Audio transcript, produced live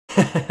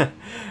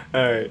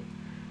Alright,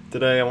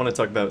 today I want to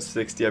talk about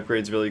 60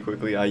 upgrades really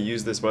quickly. I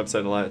use this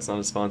website a lot, it's not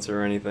a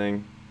sponsor or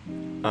anything,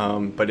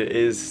 but it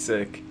is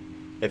sick.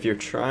 If you're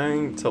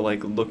trying to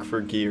like look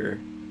for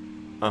gear,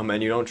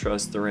 and you don't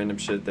trust the random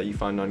shit that you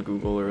find on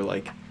Google, or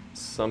like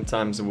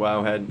sometimes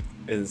Wowhead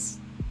is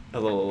a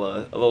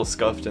little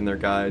scuffed in their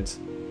guides,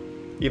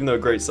 even though a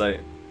great site,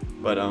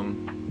 but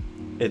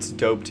it's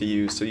dope to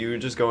use. So you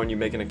just go and you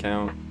make an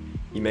account,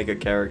 you make a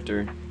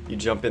character, you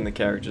jump in the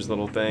character's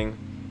little thing,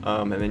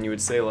 and then you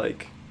would say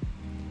like,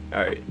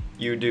 alright,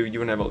 you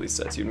wouldn't have all these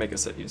sets, you'd make a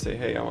set, you'd say,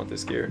 hey, I want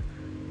this gear,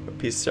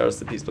 shout out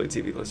to Peace Play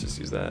TV, let's just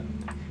use that.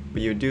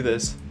 But you would do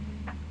this,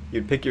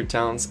 you'd pick your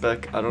talent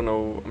spec. I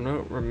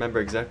don't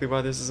remember exactly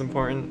why this is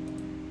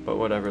important, but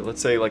whatever.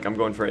 Let's say like I'm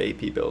going for an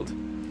AP build.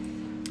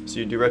 So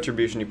you do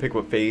retribution, you pick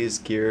what phase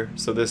gear.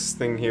 So this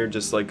thing here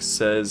just like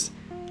says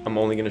I'm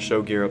only going to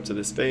show gear up to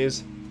this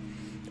phase.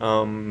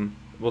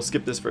 We'll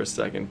skip this for a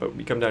second, but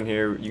we come down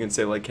here, you can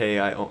say like, hey,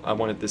 I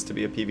wanted this to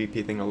be a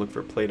PvP thing, I'll look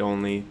for plate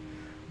only,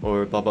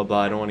 or blah blah blah,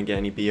 I don't want to get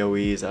any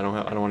BOEs, I don't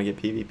want to get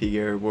PvP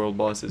gear, world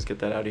bosses, get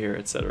that out of here,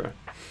 etc.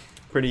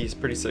 Pretty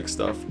sick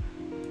stuff.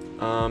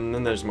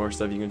 Then there's more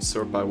stuff. You can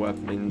sort by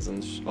weapons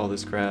and all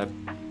this crap.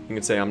 You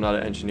can say I'm not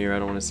an engineer, I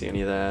don't want to see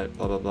any of that,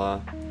 blah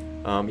blah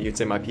blah. You can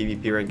say my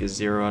PvP rank is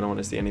 0, I don't want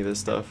to see any of this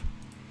stuff.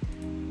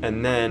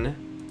 And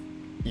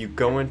then you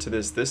go into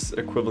this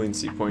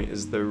equivalency point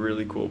is the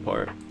really cool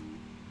part.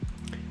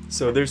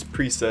 So there's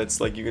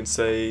presets, like you can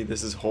say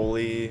this is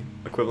holy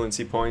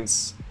equivalency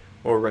points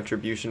or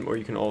retribution, or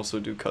you can also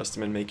do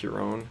custom and make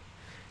your own.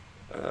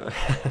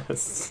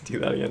 Let's do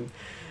that again.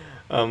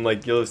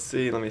 Like you'll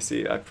see, let me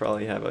see, I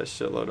probably have a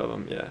shitload of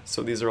them, yeah.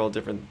 So these are all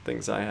different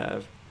things I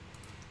have.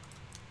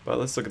 But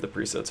let's look at the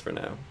presets for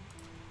now.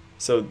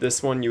 So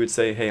this one you would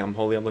say, hey, I'm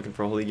holy, I'm looking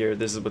for holy gear.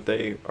 This is what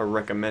they are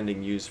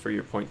recommending use for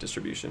your point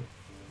distribution.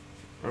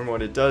 And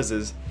what it does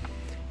is,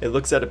 it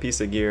looks at a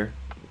piece of gear,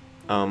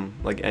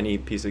 like any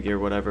piece of gear,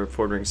 whatever,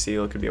 Ford Ring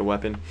Seal, it could be a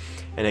weapon,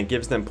 and it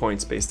gives them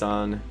points based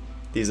on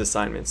these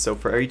assignments. So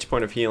for each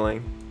point of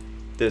healing,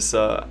 this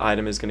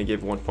item is going to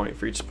give 1 point.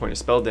 For each point of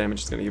spell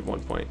damage, it's going to give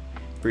 1 point.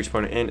 For each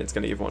point of int, it's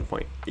going to give 1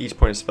 point. Each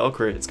point of spell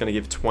crit, it's going to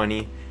give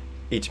 20.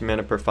 Each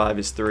mana per 5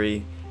 is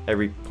 3.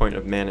 Every point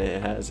of mana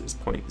it has is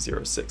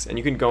 0.06. And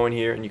you can go in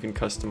here and you can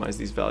customize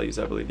these values,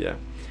 I believe, yeah.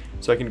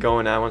 So I can go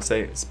in now and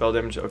say spell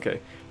damage,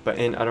 okay. But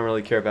int, I don't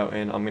really care about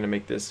int. I'm going to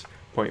make this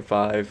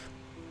 0.5.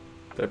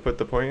 Did I put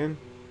the point in?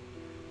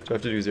 Do I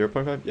have to do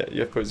 0.5? Yeah,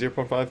 you have to put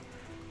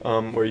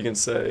 0.5. Or you can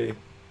say,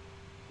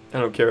 I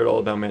don't care at all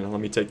about mana.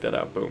 Let me take that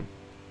out, boom.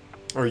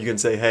 Or you can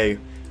say, hey,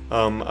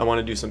 I want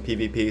to do some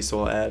PvP,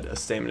 so I'll add a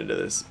stamina to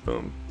this.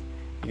 Boom.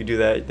 You can do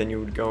that. Then you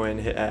would go in,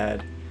 hit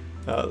add,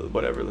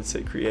 whatever. Let's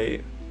say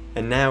create,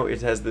 and now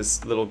it has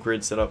this little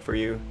grid set up for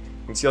you.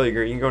 You can see all your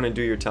gear. You can go in and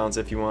do your talents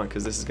if you want,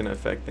 because this is going to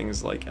affect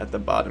things like at the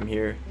bottom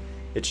here.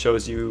 It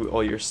shows you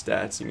all your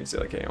stats. You can say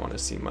like, hey, I want to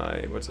see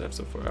my what's I have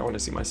so far. I want to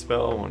see my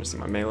spell. I want to see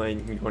my melee.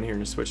 You can go in here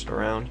and just switch it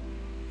around.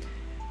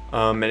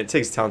 And it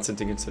takes talents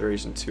into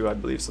consideration too, I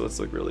believe. So let's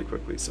look really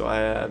quickly. So I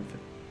have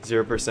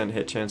 0%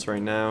 hit chance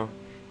right now.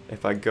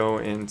 If I go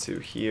into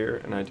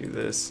here and I do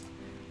this,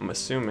 I'm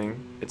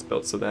assuming it's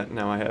built so that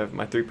now I have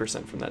my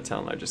 3% from that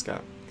talent I just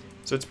got.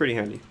 So it's pretty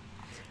handy.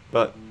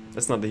 But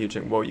that's not the huge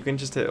thing. Whoa, you can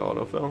just hit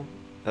autofill?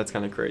 That's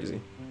kind of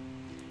crazy.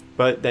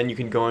 But then you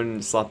can go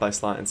in slot by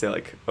slot and say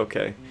like,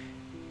 okay,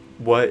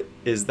 what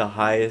is the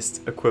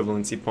highest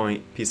equivalency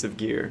point piece of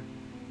gear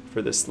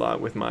for this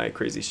slot with my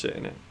crazy shit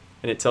in it?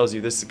 And it tells you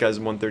this guy's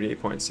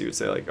 138 points. So you would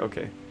say like,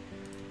 okay,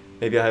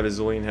 maybe I have a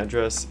Zulian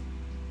headdress.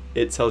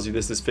 It tells you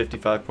this is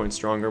 55 points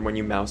stronger. When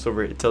you mouse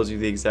over it, it tells you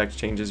the exact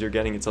changes you're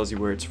getting. It tells you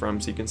where it's from,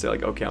 so you can say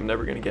like, okay, I'm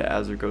never going to get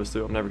Azure Goes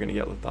Through. I'm never going to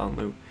get Lathan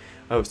Loot.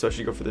 Oh, so I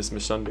should go for this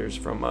Mishunders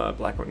from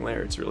Blackwing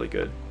Lair. It's really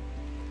good.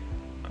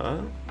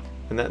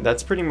 And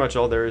that's pretty much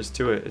all there is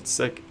to it. It's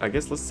sick. I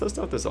guess let's test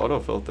out this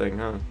autofill thing,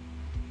 huh?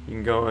 You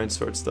can go and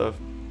sort stuff.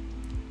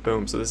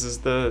 Boom. So this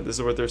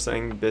is what they're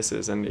saying this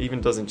is, and it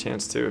even does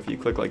enchants too. If you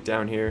click like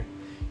down here,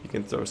 you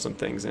can throw some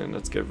things in.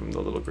 Let's give them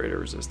the little greater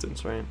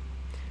resistance, right?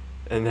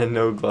 And then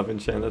no glove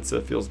enchant,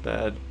 that feels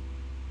bad.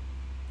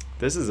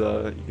 This is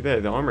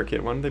the armor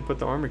kit. Why didn't they put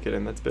the armor kit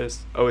in? That's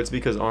bis. Oh, it's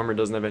because armor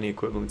doesn't have any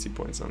equivalency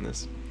points on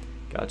this.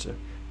 Gotcha.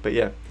 But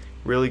yeah,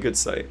 really good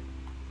site.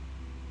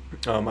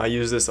 I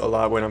use this a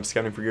lot when I'm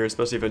scouting for gear,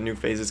 especially if a new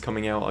phase is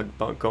coming out.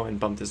 I'll go and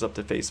bump this up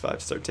to phase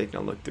 5, start taking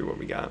a look through what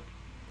we got.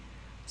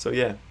 So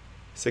yeah,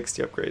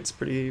 60 upgrades,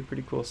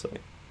 pretty cool site.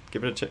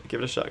 Give it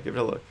a shot, give it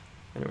a look.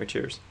 Anyway,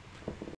 cheers.